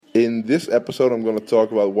In this episode, I'm going to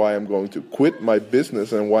talk about why I'm going to quit my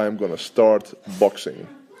business and why I'm going to start boxing.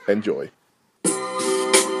 Enjoy.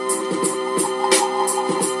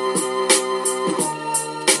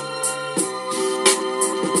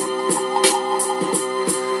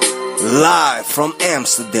 Live from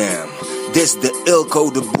Amsterdam, this is the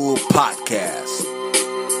Eelco the Boer podcast.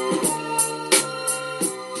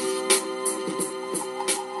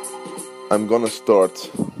 I'm going to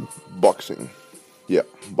start boxing. Yeah,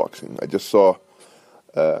 boxing. I just saw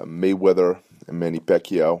Mayweather and Manny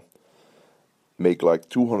Pacquiao make like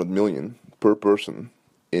 200 million per person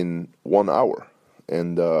in 1 hour.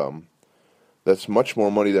 And that's much more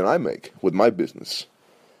money than I make with my business.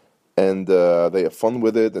 And they have fun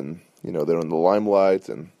with it, and they're in the limelight,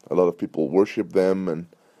 and a lot of people worship them. And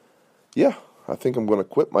yeah, I think I'm going to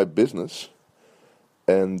quit my business.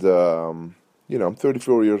 And I'm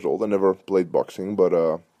 34 years old. I never played boxing,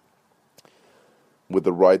 but with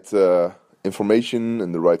the right information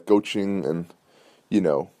and the right coaching, and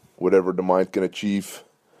whatever the mind can achieve,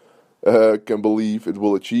 can believe it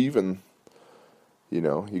will achieve. And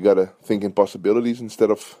you got to think in possibilities instead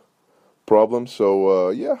of problems.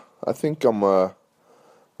 So yeah, I think I'm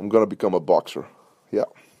gonna become a boxer. Yeah.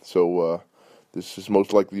 So this is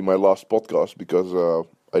most likely my last podcast because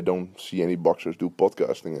I don't see any boxers do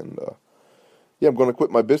podcasting. And yeah, I'm gonna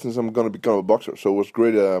quit my business. I'm gonna become a boxer. So it was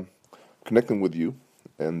great connecting with you.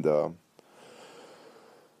 And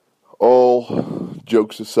all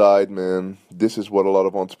jokes aside, man, this is what a lot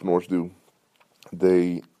of entrepreneurs do.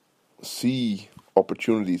 They see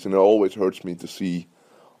opportunities, and it always hurts me to see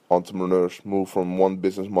entrepreneurs move from one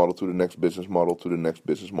business model to the next business model to the next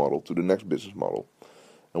business model to the next business model.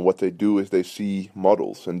 And what they do is they see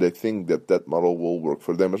models, and they think that that model will work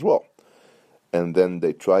for them as well. And then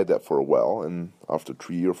they try that for a while, and after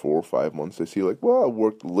 3 or 4 or 5 months, they see like, well, it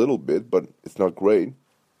worked a little bit, but it's not great.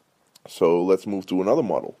 So let's move to another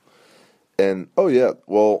model. And, oh yeah,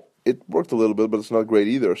 well, it worked a little bit, but it's not great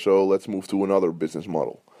either, so let's move to another business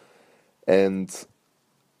model. And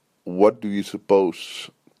what do you suppose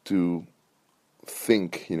to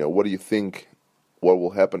think? What do you think what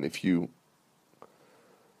will happen if you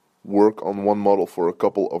work on one model for a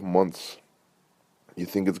couple of months? You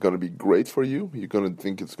think it's going to be great for you? You're going to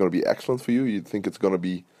think it's going to be excellent for you? You think it's going to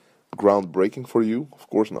be groundbreaking for you? Of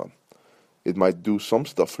course not. It might do some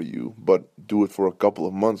stuff for you, but do it for a couple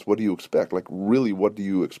of months. What do you expect? Like, really, what do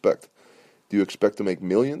you expect? Do you expect to make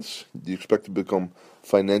millions? Do you expect to become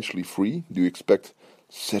financially free? Do you expect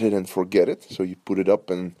set it and forget it? So you put it up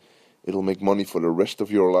and it'll make money for the rest of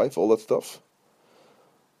your life, all that stuff?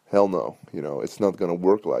 Hell no. It's not going to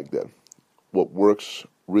work like that. What works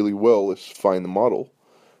really well is find a model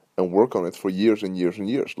and work on it for years and years and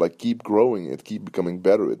years. Like, keep growing it, keep becoming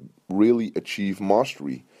better at it, really achieve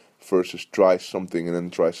mastery versus try something and then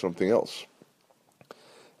try something else.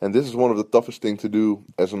 And this is one of the toughest things to do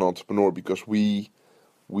as an entrepreneur, because we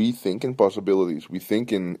think in possibilities, we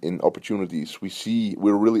think in opportunities,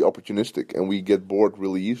 we're really opportunistic, and we get bored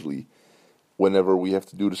really easily whenever we have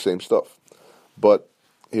to do the same stuff. But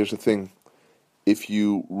here's the thing. If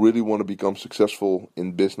you really want to become successful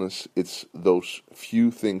in business, it's those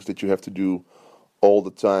few things that you have to do all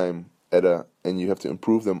the time and you have to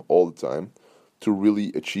improve them all the time to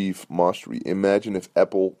really achieve mastery. Imagine if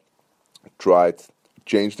Apple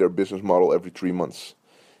changed their business model every 3 months.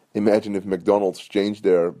 Imagine if McDonald's changed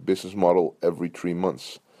their business model every 3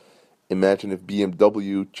 months. Imagine if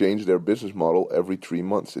BMW changed their business model every 3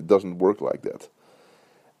 months. It doesn't work like that.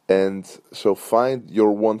 And so find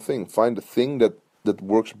your one thing. Find the thing that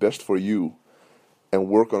works best for you and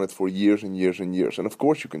work on it for years and years and years. And of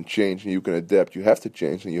course you can change and you can adapt. You have to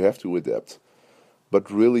change and you have to adapt.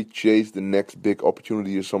 But really chase the next big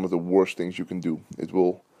opportunity is some of the worst things you can do. It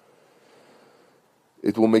will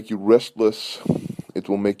make you restless. It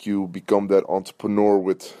will make you become that entrepreneur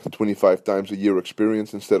with 25 times a year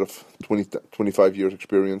experience instead of 25 years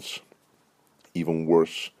experience. Even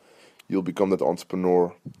worse, you'll become that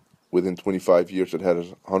entrepreneur within 25 years that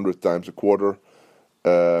has 100 times a quarter,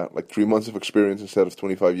 like 3 months of experience instead of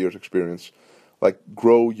 25 years experience. Like,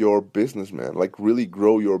 grow your business, man. Like, really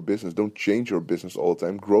grow your business. Don't change your business all the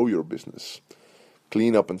time. Grow your business.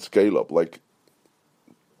 Clean up and scale up. Like,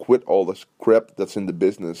 quit all this crap that's in the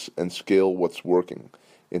business and scale what's working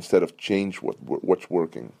instead of change what's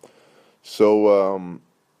working. So,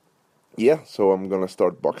 yeah, so I'm going to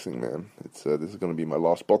start boxing, man. This is going to be my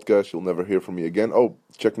last podcast. You'll never hear from me again. Oh,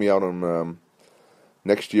 check me out on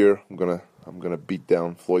next year. I'm gonna beat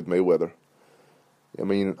down Floyd Mayweather. I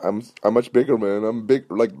mean, I'm much bigger, man. I'm big,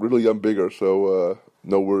 like really, I'm bigger. So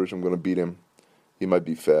no worries, I'm gonna beat him. He might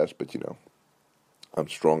be fast, but I'm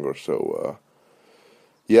stronger. So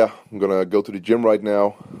yeah, I'm gonna go to the gym right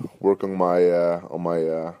now, work on my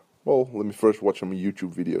well, let me first watch some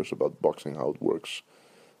YouTube videos about boxing, how it works.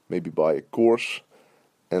 Maybe buy a course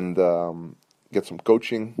and get some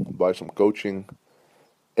coaching, buy some coaching,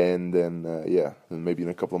 and then then maybe in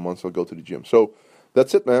a couple of months I'll go to the gym. So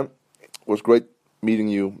that's it, man. It was great meeting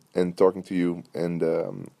you and talking to you, and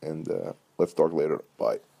let's talk later.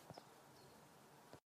 Bye.